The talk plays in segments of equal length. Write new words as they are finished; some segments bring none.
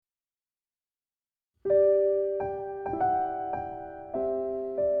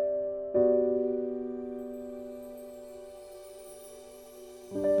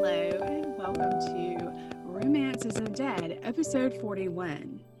episode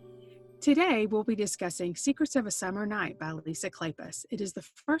 41. Today, we'll be discussing Secrets of a Summer Night by Lisa Kleypas. It is the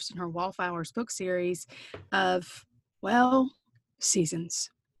first in her Wallflowers book series of,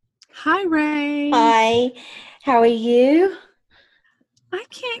 seasons. Hi, Ray. Hi, how are you? I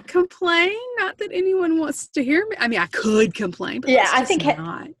can't complain. Not that anyone wants to hear me. I mean, I could complain, but Yeah, let's just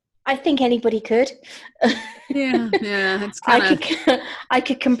not. I think anybody could. Yeah, it's kind of... I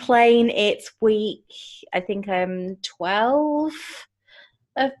could complain. It's week, I think I'm 12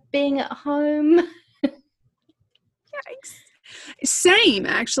 of being at home. Yikes. Same,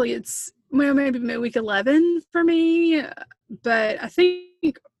 actually. It's, maybe week 11 for me, but I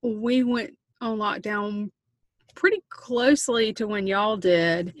think we went on lockdown pretty closely to when y'all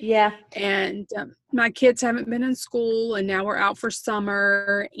did. Yeah. And my kids haven't been in school, and now we're out for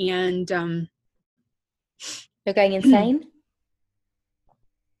summer, and You're going insane?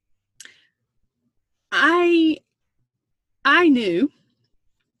 I knew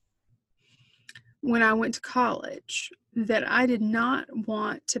when I went to college that I did not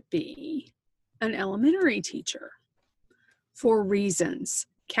want to be an elementary teacher for reasons,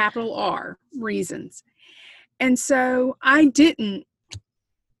 capital R, reasons. And so I didn't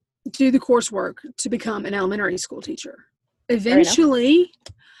do the coursework to become an elementary school teacher. Eventually,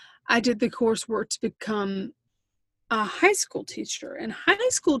 I did the coursework to become a high school teacher. And high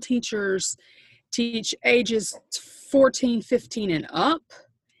school teachers teach ages 14, 15, and up.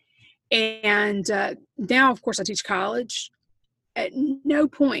 And now, of course, I teach college. At no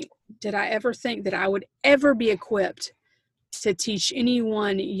point did I ever think that I would ever be equipped to teach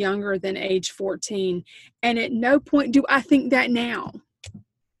anyone younger than age 14. And at no point do I think that now.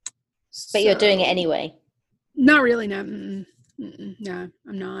 But you're doing it anyway. Not really, no. No,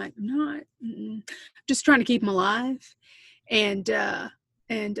 I'm not. Just trying to keep them alive and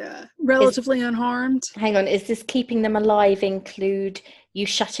relatively unharmed. Hang on, is this keeping them alive include you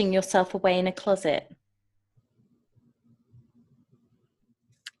shutting yourself away in a closet?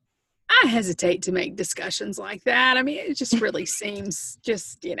 I hesitate to make discussions like that. I mean, it just really seems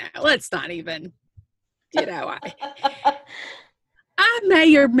just, let's not even, I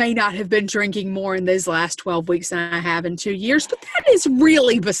may or may not have been drinking more in those last 12 weeks than I have in 2 years, but that is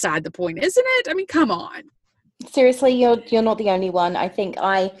really beside the point, isn't it? I mean, come on. Seriously, you're not the only one. I think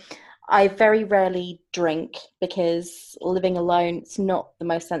I very rarely drink because living alone, it's not the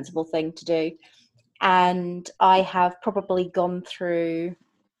most sensible thing to do. And I have probably gone through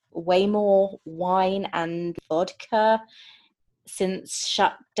way more wine and vodka since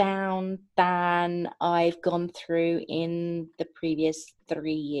shutdown than I've gone through in the previous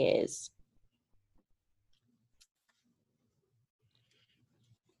 3 years.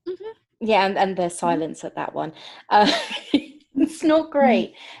 Mm-hmm. Yeah, and there's silence at that one. It's not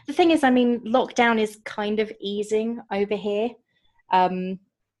great. The thing is, I mean, lockdown is kind of easing over here.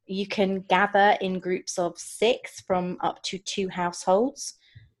 You can gather in groups of 6 from up to 2 households,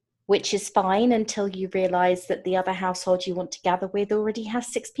 which is fine until you realize that the other household you want to gather with already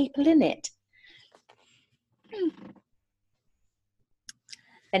has 6 people in it.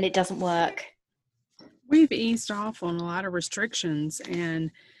 And it doesn't work. We've eased off on a lot of restrictions,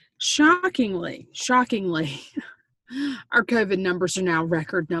 and shockingly, our COVID numbers are now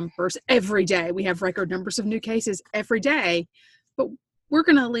record numbers every day. We have record numbers of new cases every day, but we're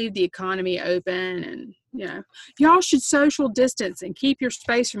going to leave the economy open, and y'all should social distance and keep your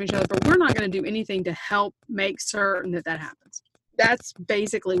space from each other, but we're not going to do anything to help make certain that happens. That's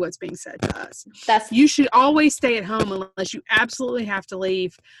basically what's being said to us. You should always stay at home unless you absolutely have to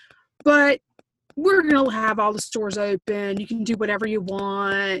leave, but we're going to have all the stores open. You can do whatever you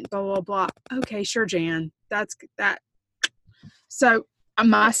want, blah, blah, blah. Okay, sure, Jan. That's that. So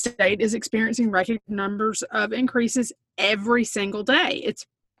my state is experiencing record numbers of increases every single day. It's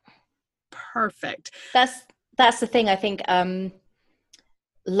perfect. That's the thing. I think at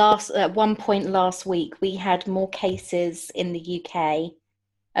one point last week we had more cases in the UK.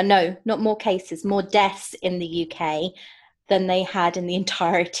 No, not more cases, more deaths in the UK than they had in the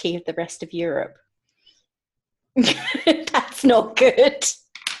entirety of the rest of Europe. That's not good.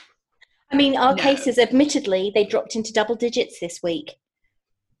 I mean, our cases, admittedly, they dropped into double digits this week.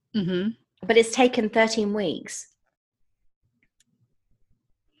 Mm-hmm. But it's taken 13 weeks.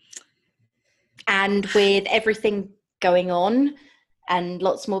 And with everything going on and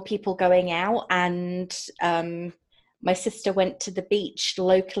lots more people going out, and my sister went to the beach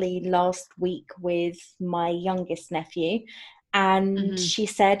locally last week with my youngest nephew, and she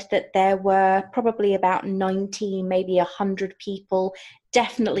said that there were probably about 90, maybe 100 people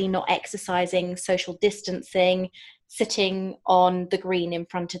definitely not exercising, social distancing, sitting on the green in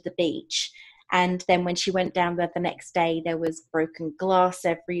front of the beach. And then when she went down there the next day, there was broken glass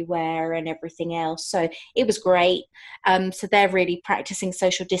everywhere and everything else. So it was great. So they're really practicing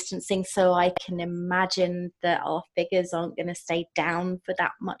social distancing. So I can imagine that our figures aren't going to stay down for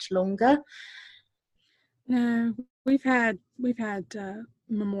that much longer. No, we've had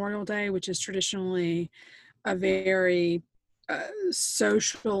Memorial Day, which is traditionally a very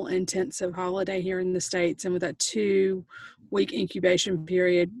social intensive holiday here in the States, and with that 2-week incubation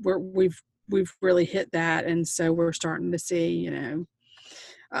period, we've really hit that, and so we're starting to see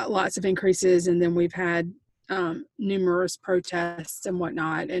lots of increases, and then we've had numerous protests and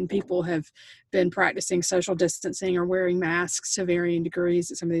whatnot, and people have been practicing social distancing or wearing masks to varying degrees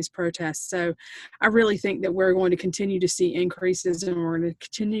at some of these protests. So I really think that we're going to continue to see increases, and we're going to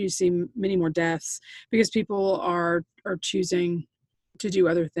continue to see many more deaths because people are choosing to do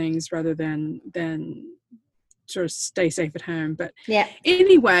other things rather than sort of stay safe at home. But yeah,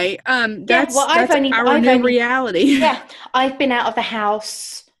 anyway, that's our new reality. Yeah, I've been out of the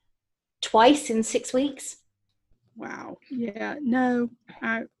house twice in 6 weeks. Wow. Yeah. No,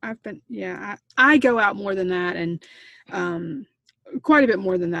 I've been, I go out more than that, and quite a bit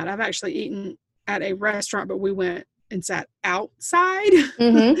more than that. I've actually eaten at a restaurant, but we went and sat outside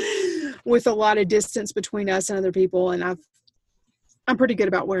with a lot of distance between us and other people. And I'm pretty good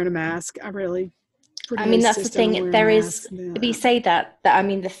about wearing a mask. That's the thing. There is, we say that, I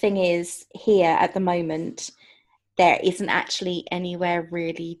mean, the thing is, here at the moment, there isn't actually anywhere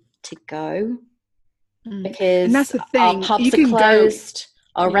really to go. Because and that's the thing. Our pubs are closed,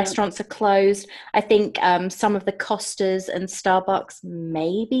 our restaurants are closed. I think some of the Costas and Starbucks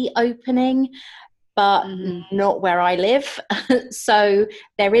may be opening, but not where I live. So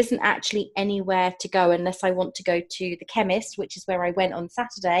there isn't actually anywhere to go unless I want to go to the chemist, which is where I went on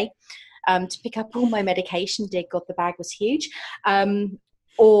Saturday to pick up all my medication. Dear God, the bag was huge.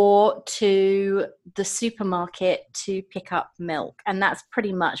 Or to the supermarket to pick up milk, and that's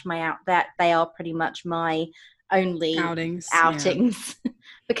pretty much they are pretty much my only outings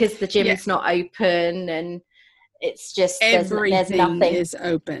because the gym's not open, and it's just there's nothing is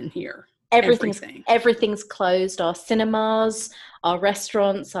open here. Everything's closed. Our cinemas, our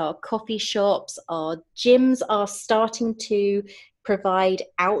restaurants, our coffee shops, our gyms are starting to provide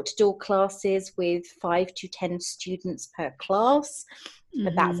outdoor classes with 5 to 10 students per class.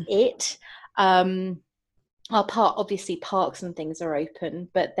 But that's it. Obviously parks and things are open,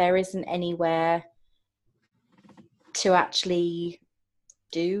 but there isn't anywhere to actually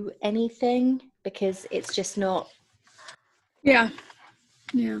do anything because it's just not. Yeah.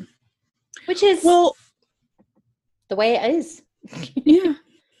 Which is the way it is. Yeah.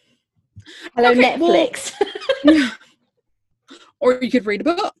 Hello, Netflix. Yeah. Or you could read a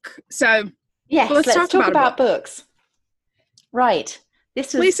book. So let's talk about books. Right.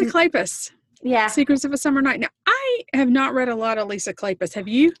 This was Lisa Kleypas. Yeah. Secrets of a Summer Night. Now, I have not read a lot of Lisa Kleypas. Have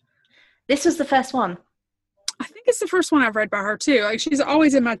you? This was the first one. I think it's the first one I've read by her too. Like, she's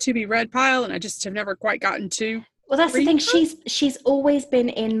always in my to be read pile, and I just have never quite gotten to. Well, that's the thing. She's always been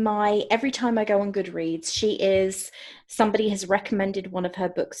in my, every time I go on Goodreads, somebody has recommended one of her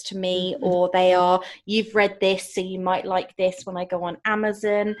books to me, or you've read this, so you might like this, when I go on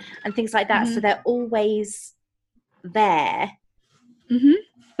Amazon and things like that. So they're always there.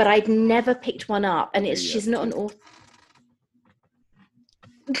 But I've never picked one up, and she's not an author.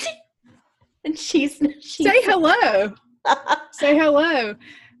 And she's say hello. Say hello.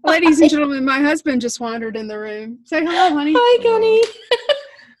 Ladies and gentlemen, my husband just wandered in the room. Say hello, honey. Hi, Gunny.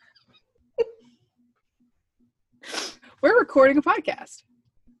 We're recording a podcast.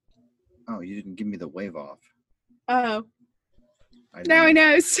 Oh, you didn't give me the wave off. Oh. Now he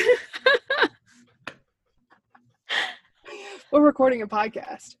knows. We're recording a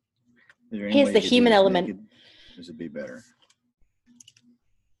podcast. Here's the human element. This would be better.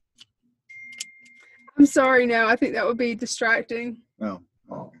 I'm sorry, no. I think that would be distracting. Oh,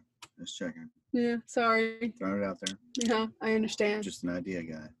 okay. Just checking. Yeah, sorry. Throwing it out there. Yeah, I understand. Just an idea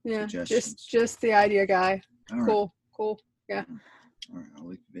guy. Yeah, just the idea guy. All Cool. Yeah. All right, I'll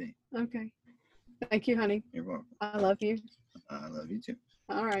leave it be. Okay. Thank you, honey. You're welcome. I love you. I love you too.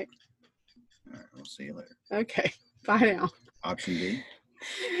 All right. All right, we'll see you later. Okay. Bye now. Option B.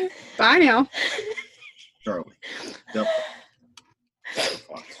 Bye now. Charlie. Double.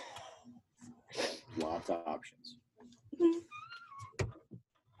 Lots of options.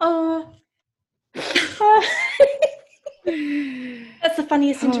 That's the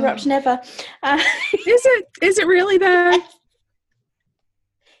funniest interruption ever. Is it really though?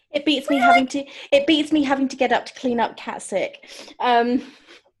 It beats me having to get up to clean up cat sick.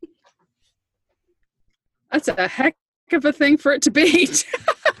 That's a heck of a thing for it to beat,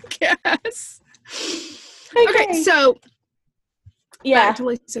 I guess. Okay, so yeah. back to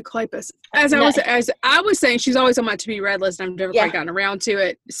Lisa Kleypas. As No. I was saying, she's always on my to be read list. I've never quite gotten around to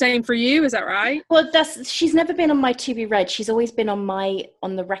it. Same for you, is that right? Well, she's never been on my to be read. She's always been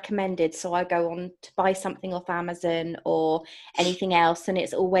on the recommended. So I go on to buy something off Amazon or anything else, and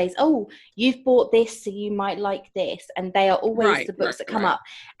it's always, oh, you've bought this, so you might like this, and they are always the books that come up.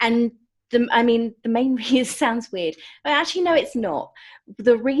 And the main reason sounds weird, but actually no, it's not.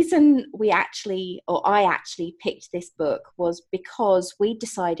 The reason I actually picked this book was because we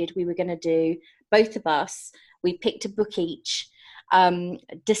decided we were going to do, both of us, we picked a book each.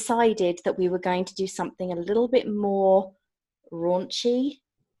 Decided that we were going to do something a little bit more raunchy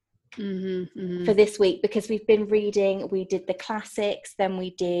for this week, because we've been reading, we did the classics, then we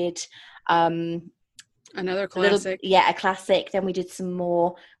did another classic, a classic, then we did some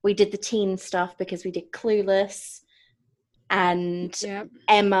more, we did the teen stuff because we did Clueless and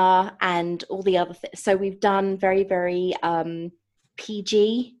Emma and all the other things. So we've done very, very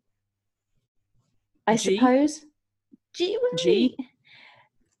PG, I suppose. G.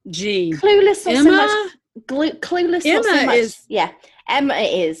 Clueless, not Emma? so much. Clueless, Emma not so much. is. Yeah, Emma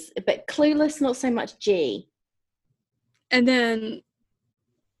is, but Clueless, not so much G. And then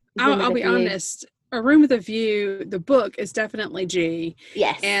I'll be honest. A Room with a View, the book is definitely G.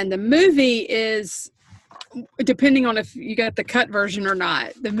 Yes. And the movie is, depending on if you got the cut version or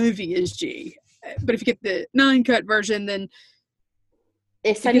not, the movie is G. But if you get the non-cut version, then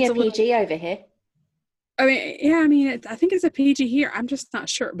it's only a PG over here. I mean, I think it's a PG here. I'm just not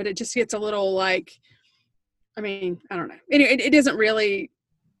sure, but it just gets a little like, I don't know. Anyway, it isn't really,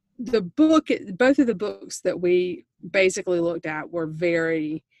 both of the books that we basically looked at were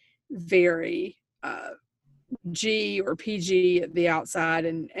very, very G or PG at the outside.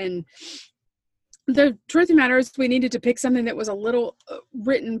 And the truth of the matter is we needed to pick something that was a little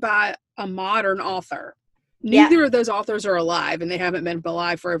written by a modern author. Neither of those authors are alive, and they haven't been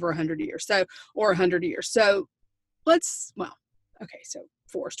alive for over 100 years. So so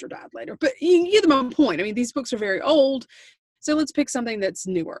Forrester died later, but you get my point. I mean, these books are very old, so let's pick something that's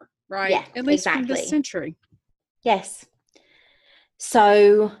newer, right? Yeah, at least from this century. Yes.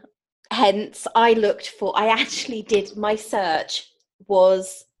 So hence I actually did, my search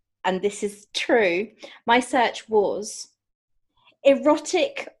was, and this is true, my search was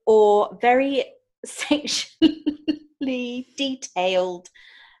erotic or very sexually detailed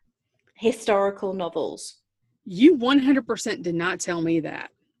historical novels. You 100% did not tell me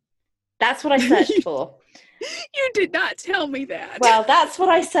that. That's what I searched for. You did not tell me that. Well, that's what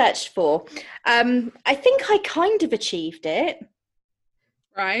I searched for. I think I kind of achieved it.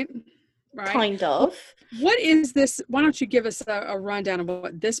 Right. Kind of. What is this? Why don't you give us a rundown of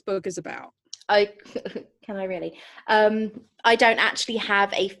what this book is about? Can I really? I don't actually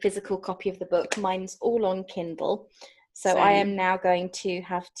have a physical copy of the book. Mine's all on Kindle. So I am now going to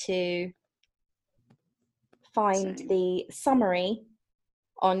have to find the summary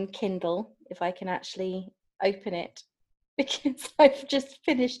on Kindle, if I can actually open it, because I've just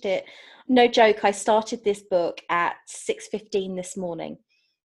finished it. No joke, I started this book at 6:15 this morning.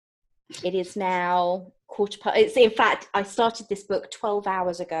 It is now in fact, I started this book 12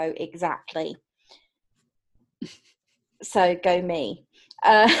 hours ago exactly. So go me.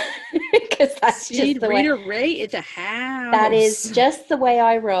 Because that's just the reader Ray at the house. That is just the way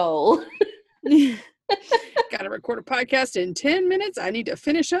I roll. Got to record a podcast in 10 minutes. I need to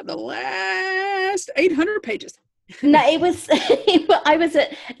finish up the last 800 pages. No, I was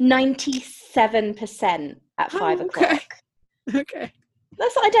at 97% at 5 o'clock. Okay.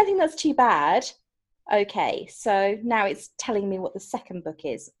 I don't think that's too bad. Okay, so now it's telling me what the second book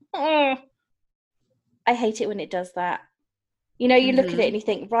is. I hate it when it does that. You know, you look at it and you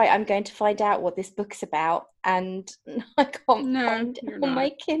think, right, I'm going to find out what this book's about, and I can't find it on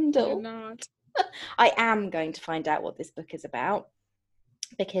my Kindle. You're not. I am going to find out what this book is about,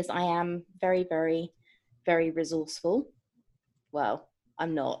 because I am very, very, very resourceful. Well,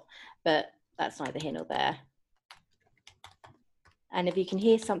 I'm not, but that's neither here nor there. And if you can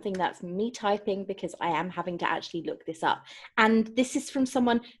hear something, that's me typing, because I am having to actually look this up. And this is from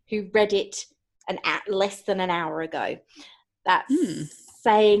someone who read it less than an hour ago. That's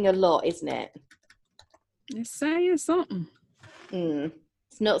saying a lot, isn't it? It's saying something.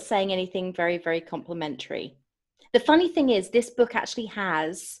 It's not saying anything very, very complimentary. The funny thing is, this book actually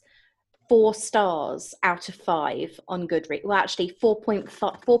has 4 stars out of 5 on Goodreads. Well, actually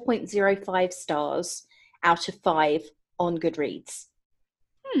 4.05 stars out of 5 on Goodreads.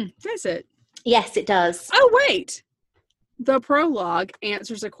 Does it? Yes, it does. Oh, wait. The prologue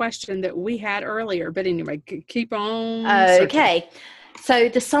answers a question that we had earlier. But anyway, keep on. Okay. So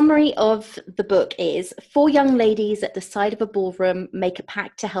the summary of the book is 4 young ladies at the side of a ballroom make a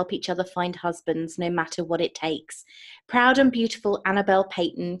pact to help each other find husbands no matter what it takes. Proud and beautiful Annabelle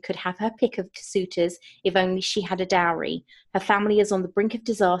Peyton could have her pick of suitors if only she had a dowry. Her family is on the brink of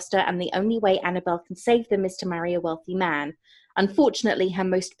disaster, and the only way Annabelle can save them is to marry a wealthy man. Unfortunately, her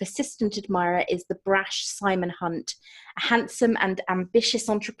most persistent admirer is the brash Simon Hunt, a handsome and ambitious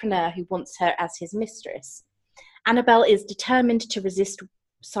entrepreneur who wants her as his mistress. Annabelle is determined to resist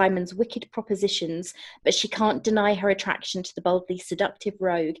Simon's wicked propositions, but she can't deny her attraction to the boldly seductive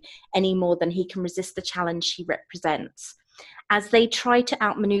rogue any more than he can resist the challenge she represents. As they try to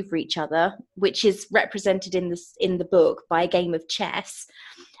outmaneuver each other, which is represented in the book by a game of chess,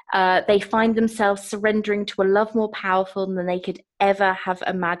 they find themselves surrendering to a love more powerful than they could ever have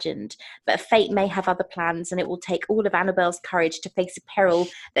imagined. But fate may have other plans, and it will take all of Annabelle's courage to face a peril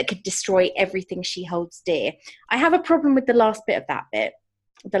that could destroy everything she holds dear. I have a problem with the last bit of that bit,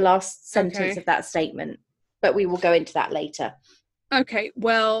 the last sentence of that statement, but we will go into that later. Okay,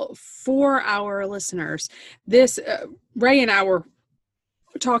 well, for our listeners, this Ray and I were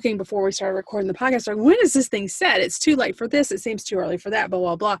talking before we started recording the podcast, like, when is this thing set? It's too late for this. It seems too early for that, blah,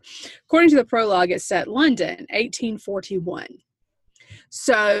 blah, blah. According to the prologue, it's set London, 1841.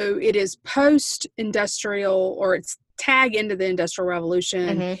 So it is post-industrial, or it's tag into the Industrial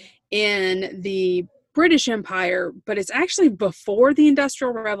Revolution in the British Empire, but it's actually before the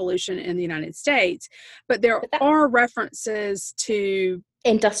Industrial Revolution in the United States. But there are references to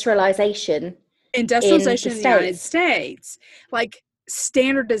industrialization in the United States, like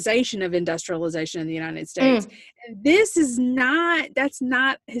standardization of industrialization in the United States. And this is that's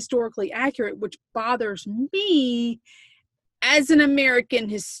not historically accurate, which bothers me as an American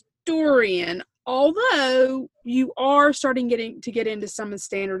historian, although you are starting to get into some of the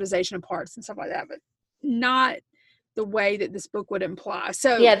standardization of parts and stuff like that, but not the way that this book would imply.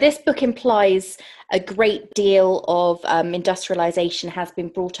 So yeah, this book implies a great deal of industrialization has been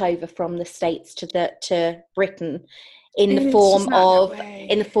brought over from the States to Britain in the form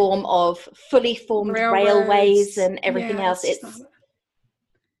of fully formed railways and everything else.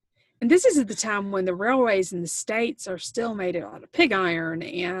 And this is at the time when the railways in the States are still made out of pig iron,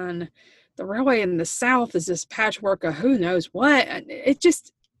 and the railway in the South is this patchwork of who knows what.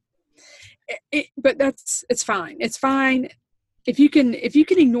 But it's fine. It's fine if you can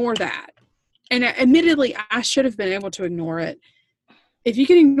ignore that. And admittedly, I should have been able to ignore it. If you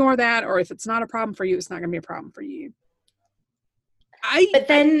can ignore that, or if it's not a problem for you, it's not going to be a problem for you.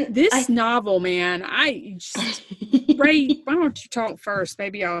 This novel, man, Ray, why don't you talk first?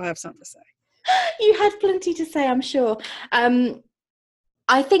 Maybe I'll have something to say. You had plenty to say, I'm sure.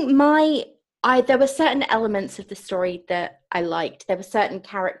 I think there were certain elements of the story that I liked. There were certain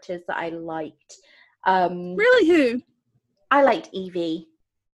characters that I liked. Really, who? I liked Evie.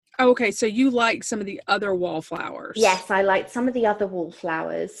 Oh, okay, so you liked some of the other wallflowers. Yes, I liked some of the other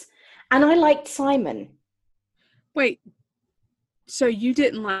wallflowers. And I liked Simon. Wait, so you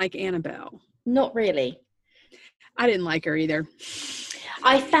didn't like Annabelle? Not really. I didn't like her either.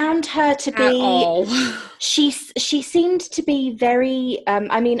 I found her to be... At all. She seemed to be very...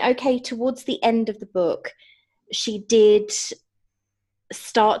 towards the end of the book, she did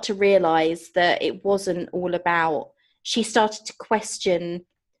start to realise that it wasn't all about... She started to question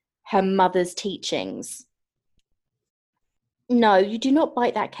her mother's teachings. No, you do not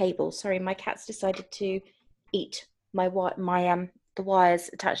bite that cable. Sorry, my cat's decided to eat the wires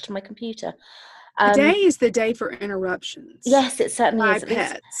attached to my computer. Today is the day for interruptions. Yes, it certainly is.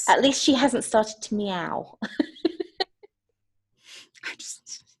 Pets. At least she hasn't started to meow.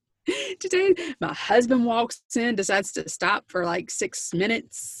 Today, my husband walks in, decides to stop for like 6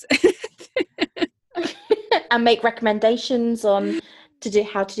 minutes. And make recommendations on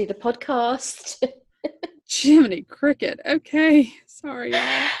how to do the podcast. Jiminy Cricket. Okay. Sorry, y'all.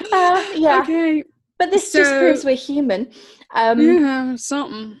 Yeah. Okay. But this just proves we're human. Yeah,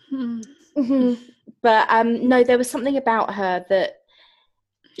 something. Mm-hmm. But no, there was something about her that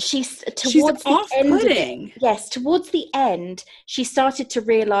she's towards the end, she started to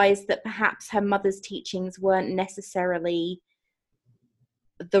realize that perhaps her mother's teachings weren't necessarily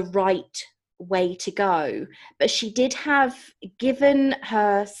the right way to go. But she did have, given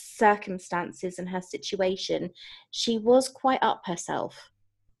her circumstances and her situation, she was quite up herself.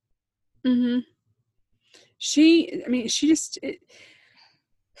 Mm-hmm.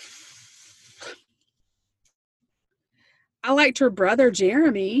 I liked her brother,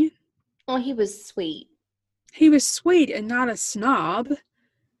 Jeremy. Oh, he was sweet. He was sweet and not a snob.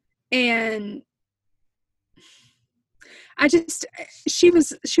 And she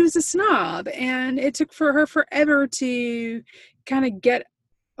was a snob, and it took for her forever to kind of get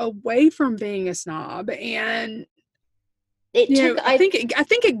away from being a snob. And It you took, know, I think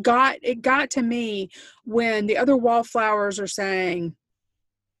it got to me when the other wallflowers are saying,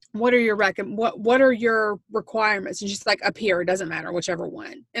 what are your what are your requirements? And she's like, up here, it doesn't matter, whichever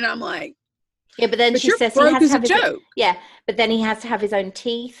one. And I'm like, yeah, but then but she you're says he broke has to as a have his, joke. yeah, but then he has to have his own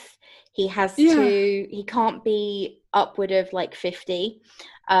teeth. He has Yeah. to, he can't be upward of like 50.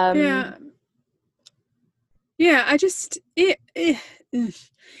 Yeah. Yeah, I just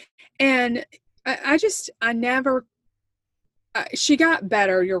and I never she got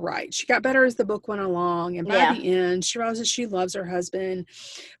better, you're right. She got better as the book went along, and by Yeah. the end she realizes she loves her husband.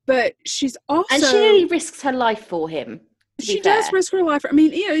 But she's also, And she really risks her life for him. She does risk her life. I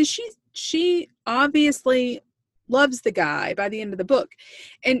mean, you know, she obviously loves the guy by the end of the book,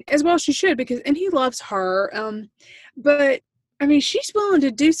 and as well she should, because and he loves her. But I mean, she's willing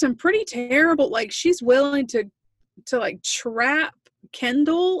to do some pretty terrible, like she's willing to like trap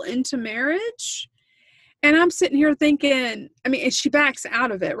Kendall into marriage. And I'm sitting here thinking, I mean, and she backs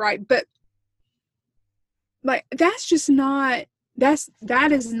out of it, right? But like that's just not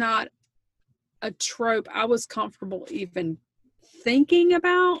that is not a trope I was comfortable even thinking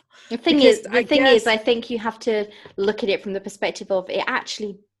about. The thing is, I think you have to look at it from the perspective of it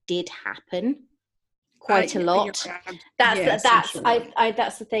actually did happen quite a lot.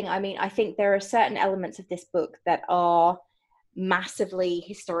 That's the thing. I mean, I think there are certain elements of this book that are massively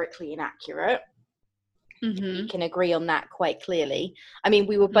historically inaccurate. Mm-hmm. We can agree on that quite clearly. I mean,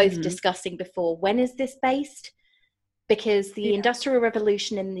 we were both discussing before, when is this based? Because the Industrial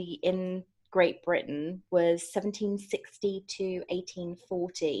Revolution in Great Britain was 1760 to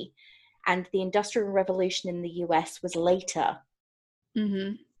 1840, and the Industrial Revolution in the US was later.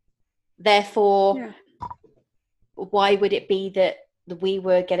 Mm-hmm. Therefore, why would it be that we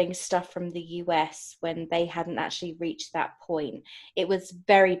were getting stuff from the US when they hadn't actually reached that point? It was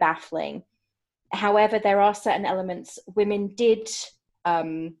very baffling. However, there are certain elements. Women did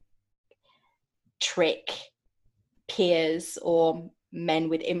trick peers or men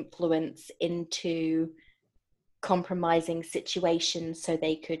with influence into compromising situations so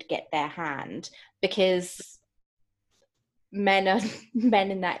they could get their hand, because men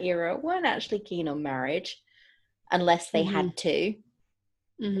in that era weren't actually keen on marriage unless they had to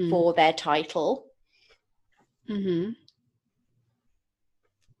for their title.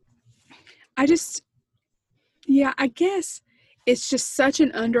 I guess it's just such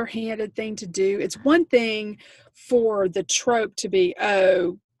an underhanded thing to do. It's one thing for the trope to be,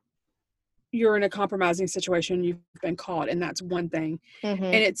 oh, you're in a compromising situation, you've been caught, and that's one thing. And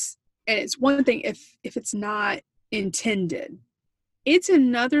it's one thing if it's not intended. It's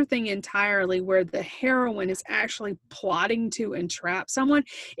another thing entirely where the heroine is actually plotting to entrap someone.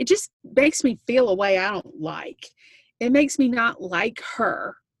 It just makes me feel a way I don't like. It makes me not like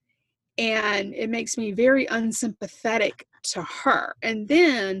her. And it makes me very unsympathetic to her. And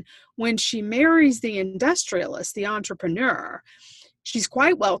then when she marries the industrialist, the entrepreneur, she's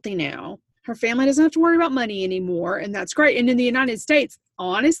quite wealthy now. Her family doesn't have to worry about money anymore. And that's great. And in the United States,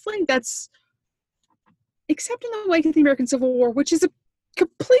 honestly, that's, except in the wake of the American Civil War, which is a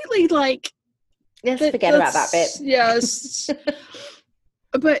completely like... Let's forget about that bit. Yes.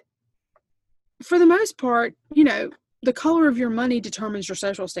 But for the most part, you know, the color of your money determines your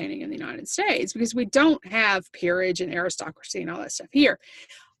social standing in the United States, because we don't have peerage and aristocracy and all that stuff here.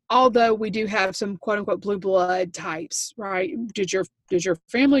 Although we do have some quote unquote blue blood types, right? Did your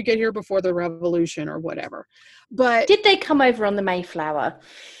family get here before the revolution or whatever? But did they come over on the Mayflower?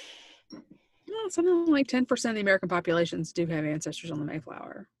 Well, something like 10% of the American populations do have ancestors on the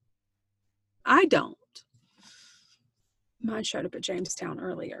Mayflower. I don't. Mine showed up at Jamestown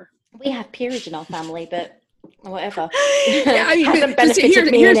earlier. We have peerage in our family, but whatever. Yeah, I mean, hasn't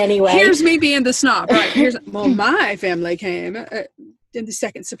benefited me in any way. Here's me being the snob, right? My family came in the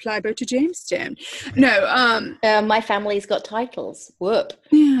second supply boat to Jamestown. No, my family's got titles. Whoop.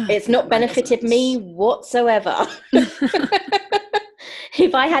 Yeah, it's not benefited me whatsoever.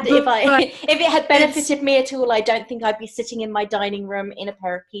 If it had benefited me at all, I don't think I'd be sitting in my dining room in a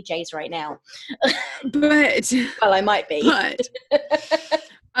pair of PJs right now. But well, I might be.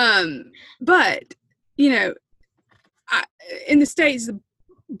 But you know, in the States,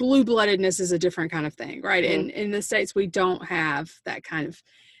 blue-bloodedness is a different kind of thing, right? In the States, we don't have that kind of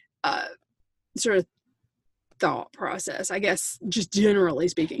sort of thought process, I guess, just generally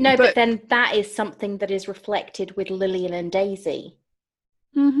speaking. No, but then that is something that is reflected with Lillian and Daisy.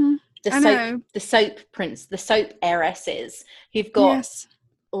 The soap heiresses who've got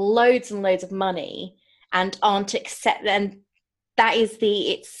loads and loads of money and aren't accepted, and that is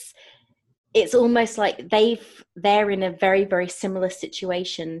it's almost like they're in a very, very similar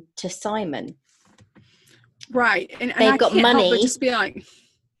situation to Simon. Right. And They've I got can't help but money. just be like,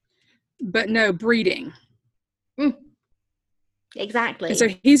 but no breeding. Exactly. And so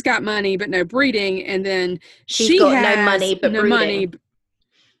he's got money, but no breeding. And then She's she got has no money, but no breeding. money,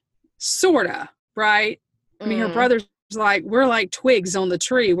 sorta, right? I mean, her brother's like, we're like twigs on the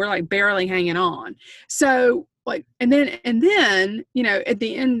tree. We're like barely hanging on. So like, and then, you know, at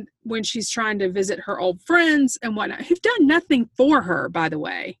the end when she's trying to visit her old friends and whatnot, who've done nothing for her, by the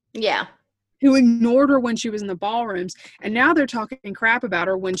way. Yeah. Who ignored her when she was in the ballrooms. And now they're talking crap about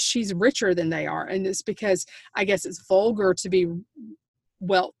her when she's richer than they are. And it's because I guess it's vulgar to be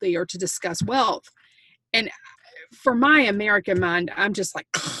wealthy or to discuss wealth. And for my American mind, I'm just like,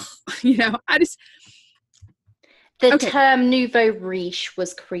 you know, The term nouveau riche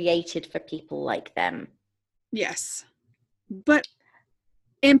was created for people like them. Yes. But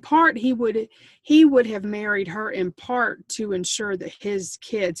in part, he would have married her in part to ensure that his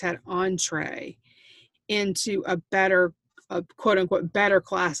kids had entree into a quote unquote better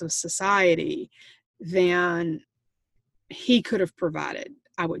class of society than he could have provided,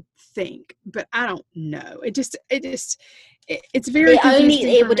 I would think. But I don't know. It's very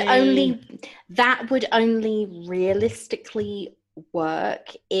confusing for me. That would only realistically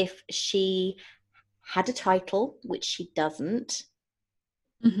work if she had a title, which she doesn't.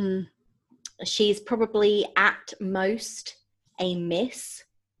 Mm-hmm. She's probably at most a miss.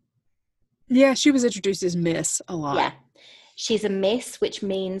 Yeah, she was introduced as Miss a lot. Yeah. She's a miss, which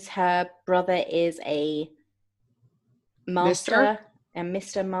means her brother is a master. And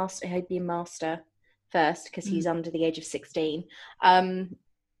Mr. Master, he'd be master first because he's under the age of 16. So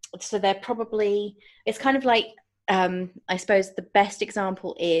they're probably, it's kind of like, I suppose the best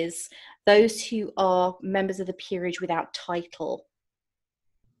example is those who are members of the peerage without title.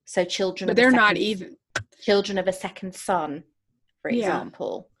 So children of a second son, for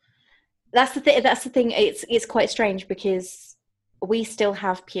example. That's the thing. It's quite strange because we still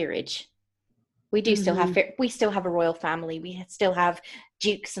have peerage. We do still have a royal family. We still have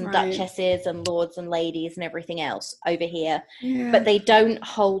dukes and duchesses and lords and ladies and everything else over here. Yeah. But they don't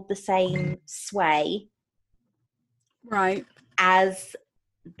hold the same sway. Right. As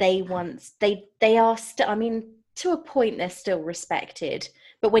they once they are still, I mean, to a point they're still respected.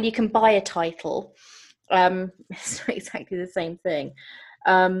 But when you can buy a title, it's not exactly the same thing.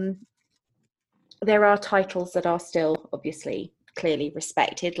 There are titles that are still obviously clearly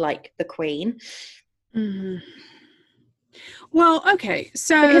respected, like the Queen. Mm-hmm. Well, okay,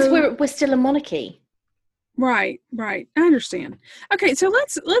 so because we're still a monarchy. Right. I understand. Okay, so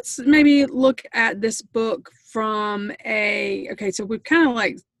let's maybe look at this book from so we've kind of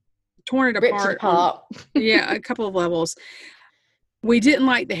like torn it apart. A couple of levels. We didn't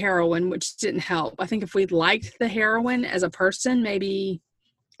like the heroine, which didn't help. I think if we'd liked the heroine as a person, maybe,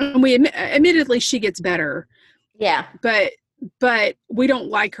 and admittedly she gets better. Yeah. But we don't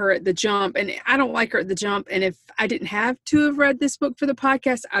like her at the jump, and I don't like her at the jump. And if I didn't have to have read this book for the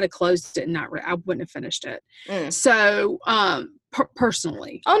podcast, I'd have closed it and I wouldn't have finished it. So,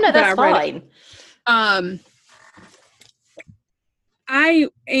 personally. Oh no, that's fine. I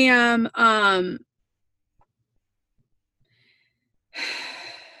am,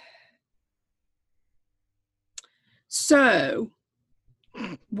 so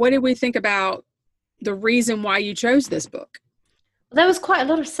what did we think about the reason why you chose this book? There was quite a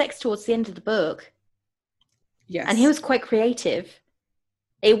lot of sex towards the end of the book. Yes. And he was quite creative.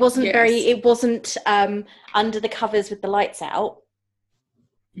 It wasn't under the covers with the lights out.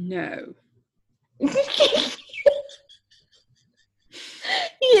 No.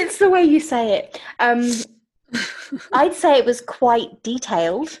 It's the way you say it. I'd say it was quite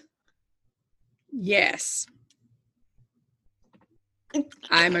detailed. Yes.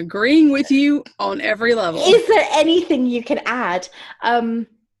 I'm agreeing with you on every level. Is there anything you can add?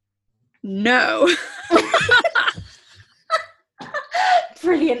 No.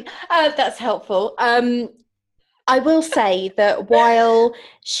 Brilliant. That's helpful. I will say that while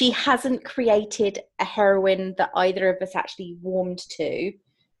she hasn't created a heroine that either of us actually warmed to,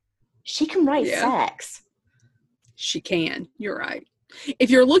 she can write sex. She can. You're right.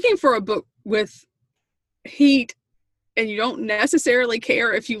 If you're looking for a book with heat and you don't necessarily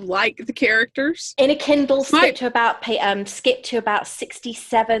care if you like the characters, in a Kindle, skip to about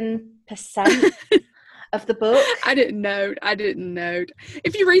 67% of the book. I didn't note.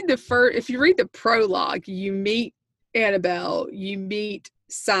 If you read the prologue, you meet Annabelle, you meet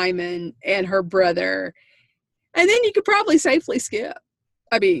Simon and her brother, and then you could probably safely skip.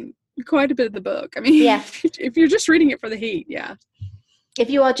 I mean, quite a bit of the book. I mean, if you're just reading it for the heat, yeah. if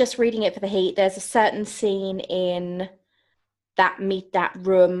you are just reading it for the heat, there's a certain scene in that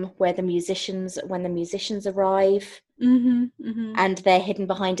room where when the musicians arrive and they're hidden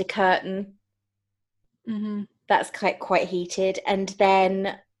behind a curtain. That's quite heated. And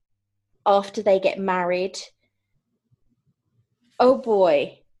then after they get married, oh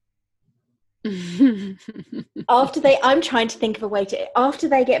boy. I'm trying to think of a way to, after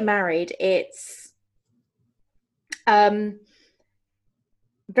they get married, it's very,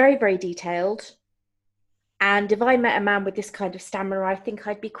 very detailed. And if I met a man with this kind of stamina, I think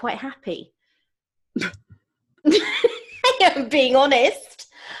I'd be quite happy. I'm being honest.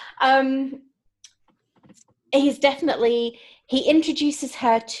 He introduces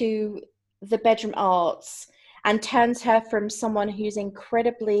her to the bedroom arts and turns her from someone who's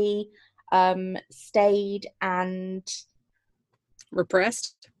incredibly staid and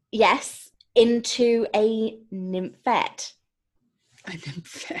repressed. Yes, into a nymphette. A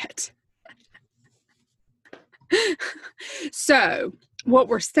nymphette. So what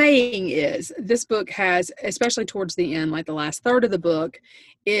we're saying is this book has, especially towards the end, like the last third of the book,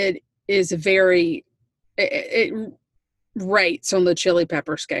 it rates on the chili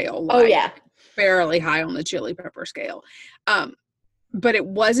pepper scale. Like, oh yeah. Fairly high on the chili pepper scale. But it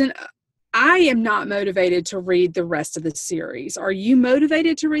wasn't, I am not motivated to read the rest of the series. Are you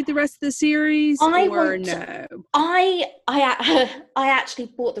motivated to read the rest of the series or no? I actually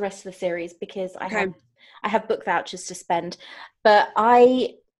bought the rest of the series because I have book vouchers to spend. But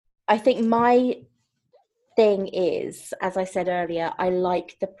I think my thing is, as I said earlier, I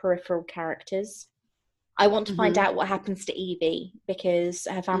like the peripheral characters. I want to find out what happens to Evie because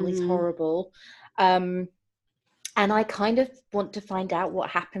her family's horrible. And I kind of want to find out what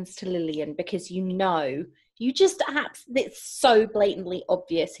happens to Lillian because it's so blatantly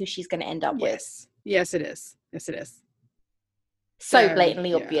obvious who she's going to end up with. Yes, it is. Yes, it is. So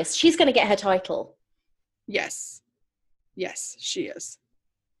blatantly obvious. She's going to get her title. Yes. Yes, she is.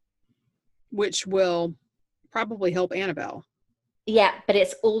 Which will probably help Annabelle. Yeah, but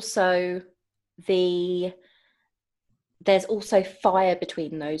it's also there's also fire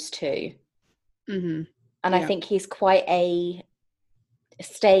between those two. And I think he's quite a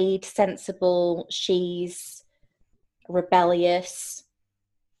staid, sensible. She's rebellious.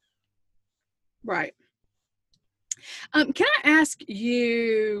 Right. Can I ask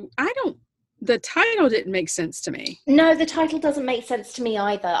you, the title didn't make sense to me. No, the title doesn't make sense to me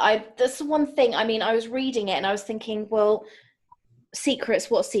either. That's the one thing, I mean, I was reading it and I was thinking, well, secrets,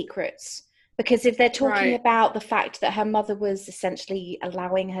 what secrets? Because if they're talking about the fact that her mother was essentially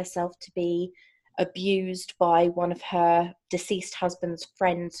allowing herself to be abused by one of her deceased husband's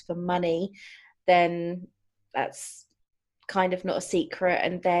friends for money, then that's kind of not a secret.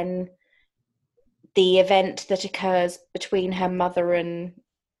 And then the event that occurs between her mother and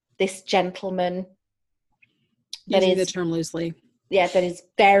this gentleman, using the term loosely, that is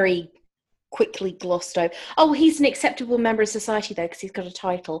very quickly glossed over. Oh, he's an acceptable member of society though because he's got a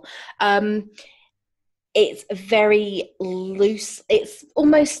title. It's very loose. It's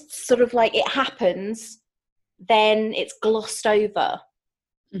almost sort of like it happens, then it's glossed over.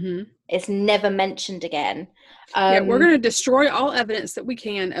 It's never mentioned again. We're going to destroy all evidence that we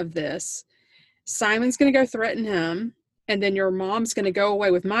can of this. Simon's going to go threaten him, and then your mom's going to go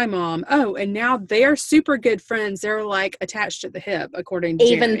away with my mom. Oh, and now they're super good friends. They're like attached at the hip, according to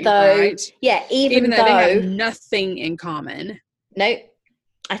Jeremy, right? Even though they have nothing in common. No,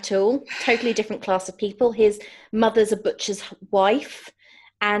 at all. Totally different class of people. His mother's a butcher's wife,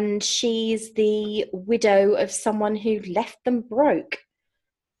 and she's the widow of someone who left them broke.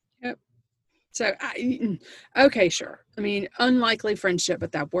 Yep. So, okay, sure. I mean, unlikely friendship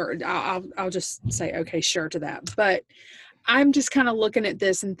at that word. I'll just say okay, sure to that. But I'm just kind of looking at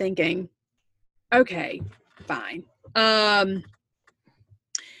this and thinking, okay, fine. I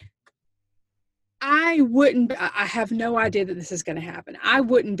have no idea that this is going to happen. I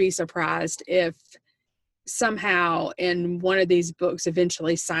wouldn't be surprised if somehow in one of these books,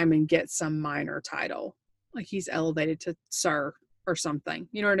 eventually Simon gets some minor title, like he's elevated to Sir or something.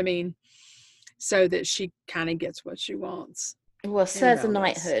 You know what I mean? So that she kind of gets what she wants. Well, Sir's a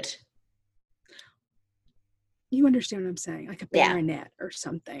knighthood. You understand what I'm saying? Like a baronet or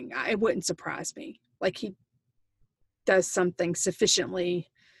something. It wouldn't surprise me. Like he does something sufficiently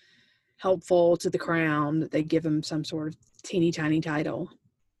helpful to the crown that they give him some sort of teeny tiny title.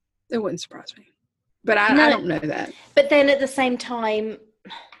 It wouldn't surprise me. But I don't know that. But then at the same time,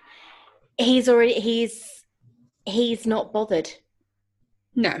 he's not bothered.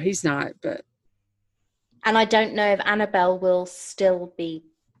 No, he's not, but. And I don't know if Annabelle will still be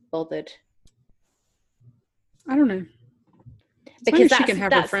bothered. I don't know. As long as she can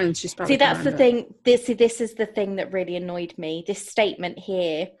have her friends, she's probably that's fine, the but- thing. This is the thing that really annoyed me. This statement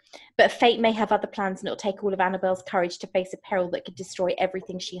here, but fate may have other plans, and it'll take all of Annabelle's courage to face a peril that could destroy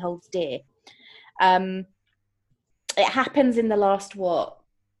everything she holds dear. It happens in the last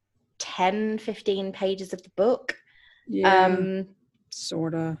 10, 15 pages of the book. Yeah,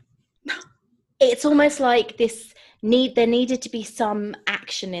 sort of. It's almost like there needed to be some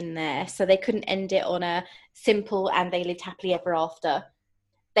action in there, so they couldn't end it on a simple and they lived happily ever after.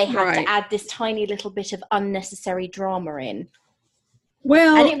 They had to add this tiny little bit of unnecessary drama in.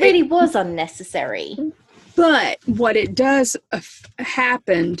 Well, and it really was unnecessary. But what it does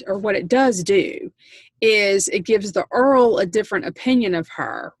happened, or what it does do, is it gives the Earl a different opinion of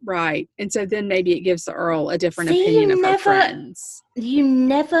her, right? And so then maybe it gives the Earl a different opinion of her friends. You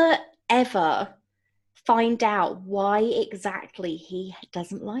never, ever find out why exactly he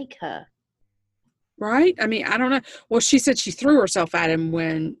doesn't like her. Right? I mean, I don't know. Well, she said she threw herself at him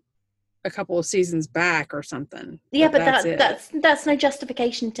when a couple of seasons back or something. Yeah, but that's no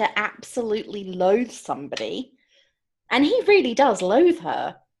justification to absolutely loathe somebody. And he really does loathe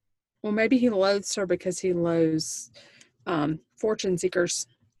her. Well, maybe he loathes her because he loathes fortune seekers.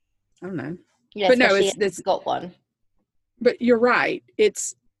 I don't know. Yeah, but no, it's got one. But you're right.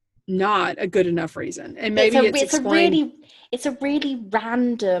 It's not a good enough reason. And maybe it's a really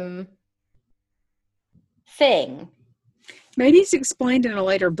random thing. Maybe it's explained in a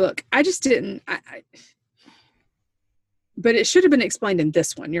later book. I just didn't. But it should have been explained in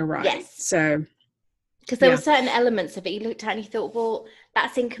this one. You're right. Yes. So, because there were certain elements of it you looked at and you thought, well,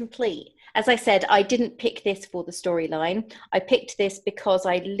 that's incomplete. As I said, I didn't pick this for the storyline. I picked this because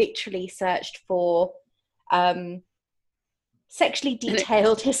I literally searched for sexually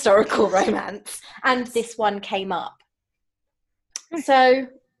detailed historical romance, and this one came up. So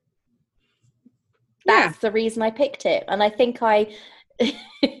that's the reason I picked it, and I think I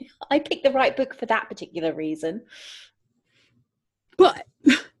picked the right book for that particular reason. But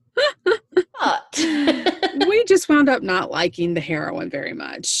we just wound up not liking the heroine very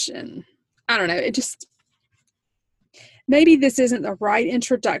much, and I don't know. It just maybe this isn't the right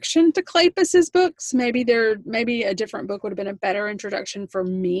introduction to Kleypas's books. Maybe a different book would have been a better introduction for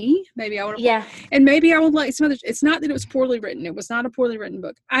me. Maybe I would have. Yeah. And maybe I would like some others. It's not that it was poorly written. It was not a poorly written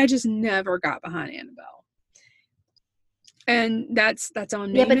book. I just never got behind Annabelle. And that's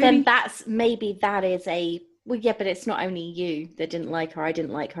on me. Yeah, but then that is a, well, yeah, but it's not only you that didn't like her. I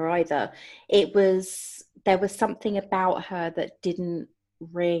didn't like her either. There was something about her that didn't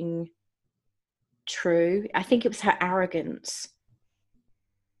ring true. I think it was her arrogance.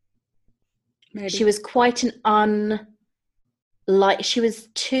 Maybe. She was quite she was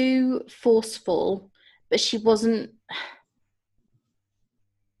too forceful, but she wasn't.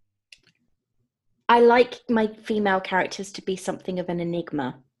 I like my female characters to be something of an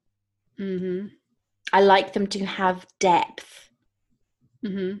enigma. Mm-hmm. I like them to have depth.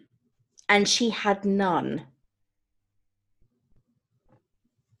 Mm-hmm. And she had none.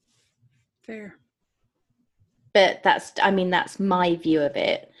 Fair. But that's my view of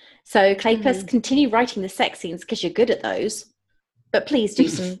it. So Kleypas, continue writing the sex scenes because you're good at those. But please do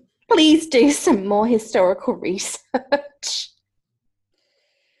some more historical research.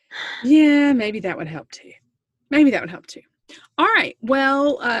 Yeah, maybe that would help too. All right.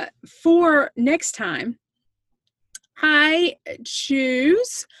 Well, for next time, I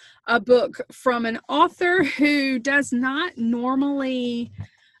choose a book from an author who does not normally.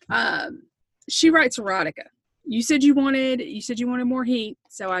 She writes erotica. You said you wanted more heat,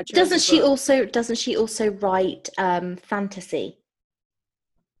 so I chose. Doesn't she also write fantasy?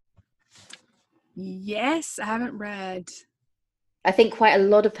 Yes, I haven't read. I think quite a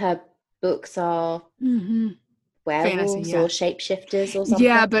lot of her books are werewolves fantasy, or shapeshifters or something.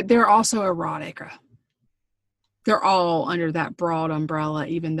 Yeah, but they're also erotica. They're all under that broad umbrella,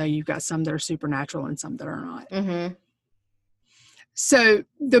 even though you've got some that are supernatural and some that are not. Mm-hmm. So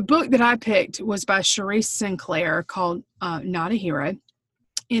the book that I picked was by Charisse Sinclair called Not a Hero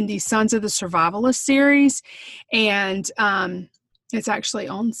in the Sons of the Survivalist series. And it's actually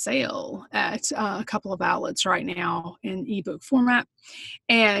on sale at a couple of outlets right now in ebook format.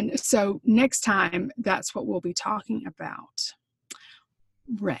 And so next time, that's what we'll be talking about.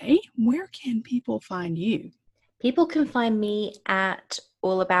 Ray, where can people find you? People can find me at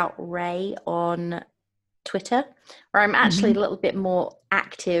All About Ray on Twitter, where I'm actually a little bit more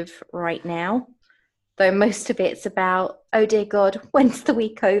active right now, though most of it's about, oh dear God, when's the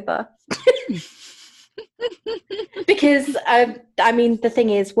week over? Because the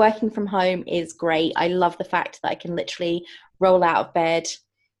thing is, working from home is great. I love the fact that I can literally roll out of bed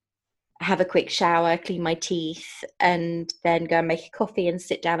have a quick shower, clean my teeth, and then go and make a coffee and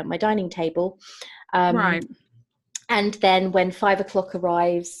sit down at my dining table. Right. And then when 5 o'clock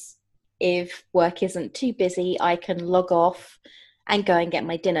arrives, if work isn't too busy, I can log off and go and get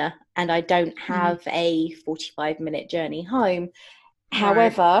my dinner. And I don't have a 45-minute journey home. Right.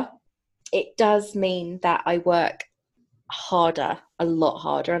 However, it does mean that I work harder, a lot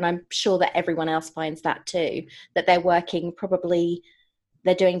harder. And I'm sure that everyone else finds that too, that they're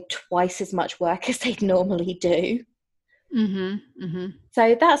doing twice as much work as they normally do.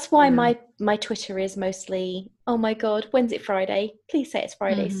 So that's why my Twitter is mostly, oh my God, when's it Friday? Please say it's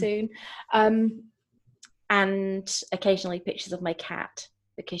Friday soon. And occasionally pictures of my cat,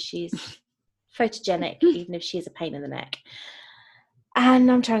 because she's photogenic, even if she's a pain in the neck.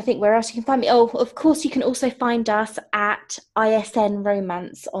 And I'm trying to think where else you can find me. Oh, of course, you can also find us at ISN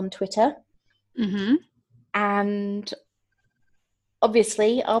Romance on Twitter. And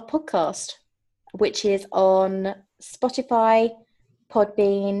obviously our podcast, which is on Spotify,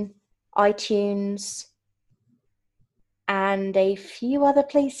 Podbean, iTunes, and a few other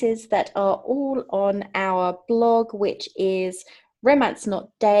places that are all on our blog, which is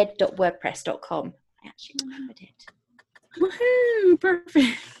romancenotdead.wordpress.com. I actually remembered it. Woohoo!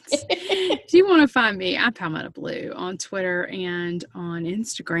 Perfect. If you want to find me, I'm Palmetto Blue on Twitter and on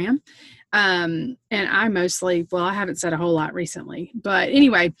Instagram. And I mostly, I haven't said a whole lot recently, but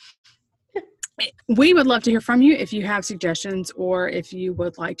anyway, we would love to hear from you if you have suggestions, or if you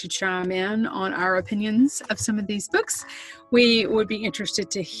would like to chime in on our opinions of some of these books. We would be interested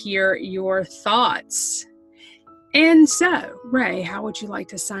to hear your thoughts. And so, Ray, how would you like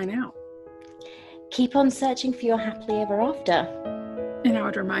to sign out? Keep on searching for your happily ever after. And I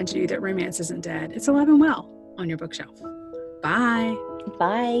would remind you that romance isn't dead. It's alive and well on your bookshelf. Bye.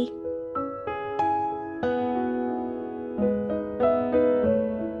 Bye.